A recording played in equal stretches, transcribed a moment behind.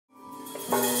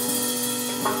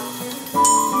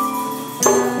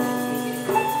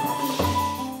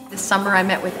summer I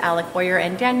met with Alec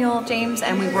and Daniel James,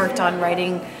 and we worked on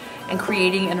writing and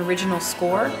creating an original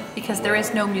score, because there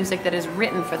is no music that is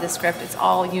written for this script. It's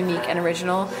all unique and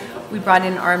original. We brought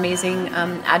in our amazing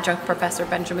adjunct professor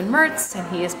Benjamin Mertz,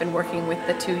 and he has been working with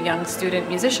the two young student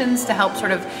musicians to help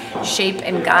sort of shape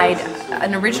and guide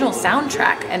an original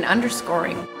soundtrack and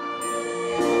underscoring.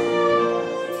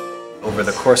 Over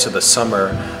the course of the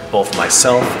summer, both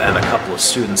myself and a couple of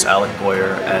students, Alec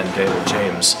and Daniel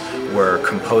James, were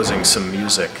composing some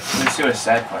music. Let's do a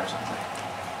sad choir or something.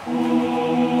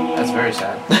 That's very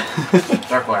sad.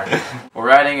 Dark choir. We're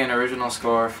writing an original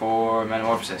score for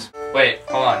Metamorphoses. Wait,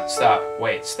 hold on, stop.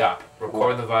 Wait, stop.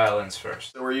 Record the violins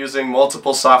first. So we're using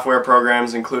multiple software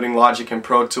programs, including Logic and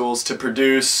Pro Tools, to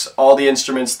produce all the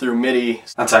instruments through MIDI.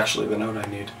 That's actually the note I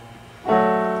need.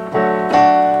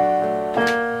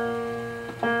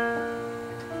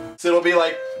 So it'll be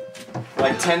like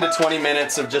 10 to 20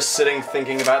 minutes of just sitting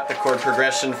thinking about the chord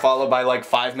progression, followed by like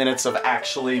 5 minutes of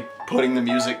actually putting the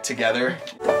music together.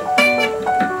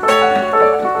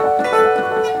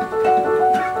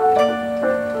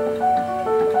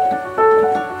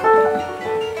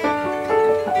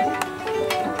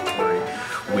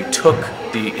 We took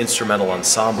the instrumental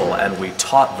ensemble and we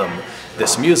taught them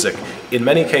this music, in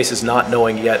many cases not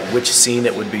knowing yet which scene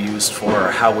it would be used for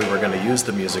or how we were going to use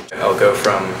the music. I'll go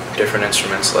from different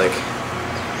instruments like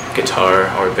guitar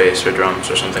or bass or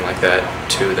drums or something like that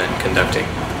to then conducting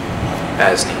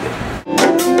as needed.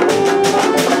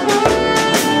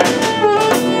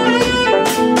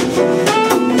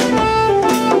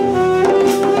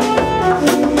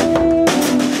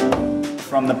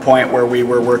 From the point where we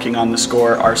were working on the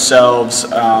score ourselves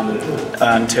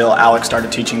until Alec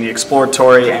started teaching the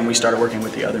exploratory and we started working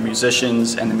with the other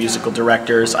musicians and the musical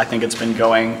directors, I think it's been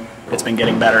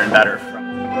getting better and better.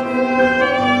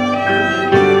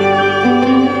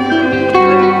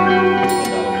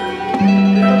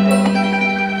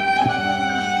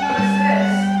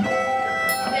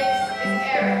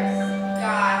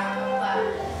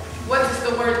 What does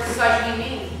the word psyche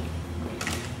mean?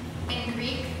 In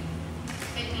Greek,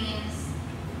 it means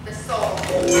the soul.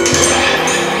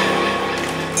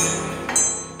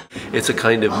 It's a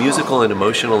kind of musical and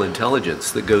emotional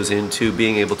intelligence that goes into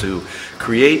being able to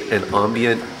create an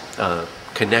ambient,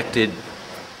 connected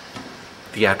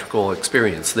theatrical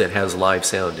experience that has live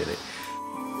sound in it.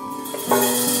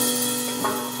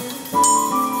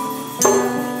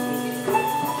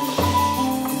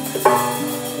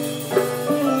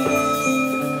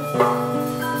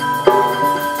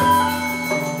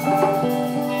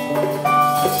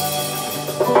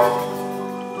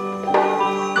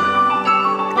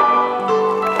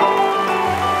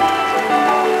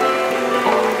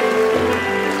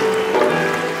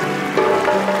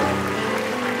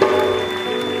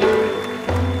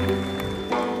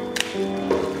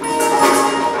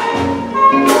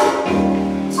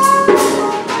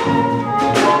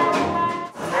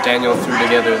 Daniel threw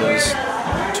together those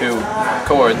two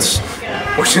chords,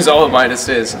 which is all Midas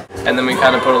is, and then we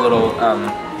kind of put a little,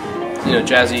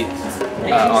 jazzy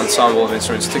ensemble of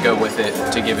instruments to go with it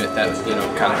to give it that,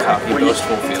 kind of cocky,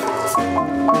 boastful feel.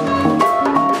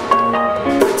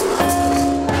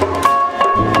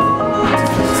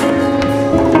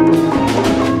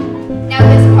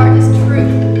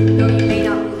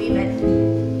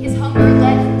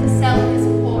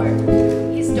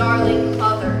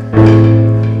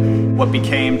 What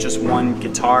became just one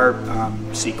guitar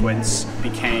sequence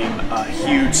became a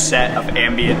huge set of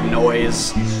ambient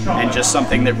noise and just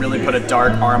something that really put a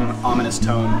dark, ominous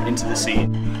tone into the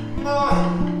scene. More!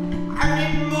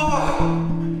 I need more!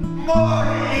 More,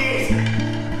 please!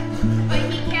 But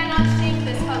he cannot shake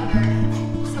this hunger.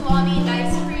 Salami and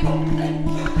ice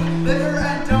cream. Liver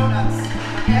and donuts.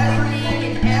 Everything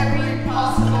in every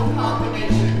possible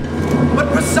combination. But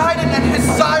Poseidon and his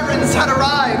sirens had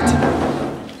arrived!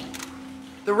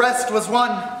 The rest was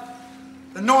one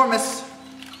enormous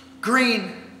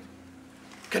green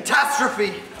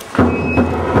catastrophe.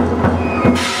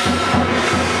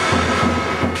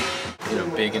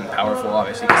 Big and powerful,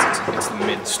 obviously, because it's the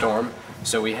mid-storm.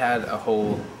 So we had a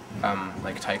whole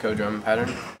like taiko drum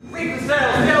pattern. Reef the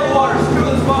sails, scale the water, screw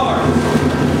this bar.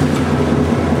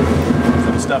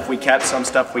 Some stuff we kept, some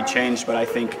stuff we changed, but I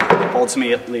think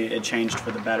ultimately it changed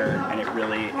for the better, and it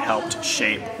really helped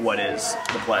shape what is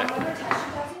the play.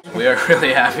 We are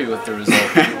really happy with the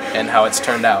result and how it's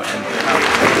turned out. And